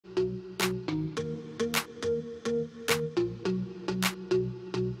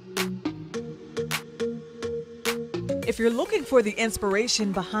If you're looking for the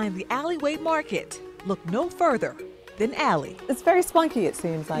inspiration behind the alleyway market, look no further than Allie. It's very spunky, it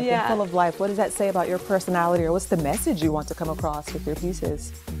seems like, Yeah. and full of life. What does that say about your personality, or what's the message you want to come across with your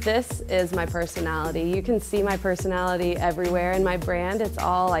pieces? This is my personality. You can see my personality everywhere in my brand. It's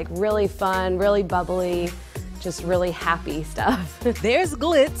all like really fun, really bubbly, just really happy stuff. There's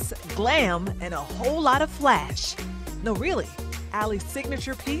glitz, glam, and a whole lot of flash. No, really, Allie's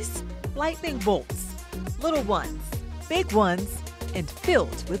signature piece, lightning bolts. Little ones, big ones, and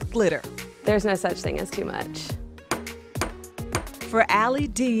filled with glitter. There's no such thing as too much. For Allie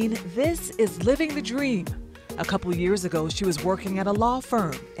Dean, this is living the dream. A couple years ago, she was working at a law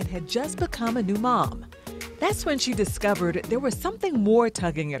firm and had just become a new mom. That's when she discovered there was something more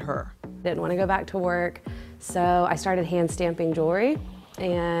tugging at her. Didn't want to go back to work, so I started hand stamping jewelry,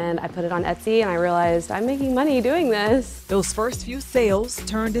 and I put it on Etsy, and I realized I'm making money doing this. Those first few sales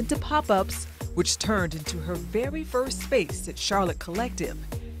turned into pop-ups, which turned into her very first space at Charlotte Collective.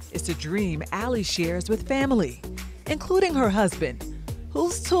 It's a dream Allie shares with family, including her husband,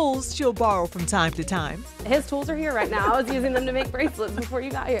 whose tools she'll borrow from time to time. His tools are here right now. I was using them to make bracelets before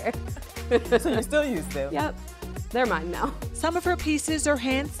you got here. So you still use them? Yep, they're mine now. Some of her pieces are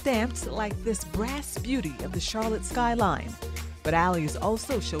hand-stamped, like this brass beauty of the Charlotte skyline. But Allie is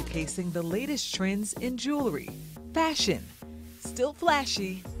also showcasing the latest trends in jewelry, fashion, still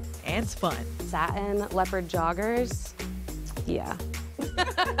flashy and fun. Satin leopard joggers, yeah.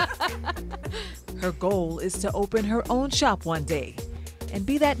 Her goal is to open her own shop one day and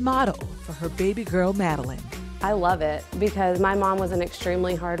be that model for her baby girl, Madeline. I love it because my mom was an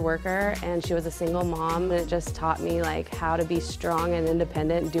extremely hard worker and she was a single mom, and it just taught me like how to be strong and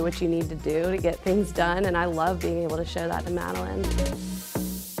independent and do what you need to do to get things done, and I love being able to show that to Madeline.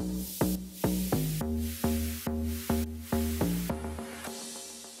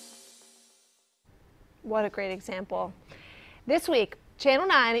 What a great example. This week, Channel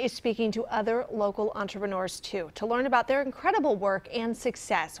 9 is speaking to other local entrepreneurs too to learn about their incredible work and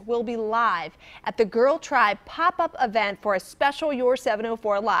success. We'll be live at the Girl Tribe pop-up event for a special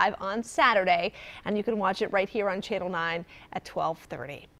Your704 Live on Saturday, and you can watch it right here on Channel 9 at 12:30.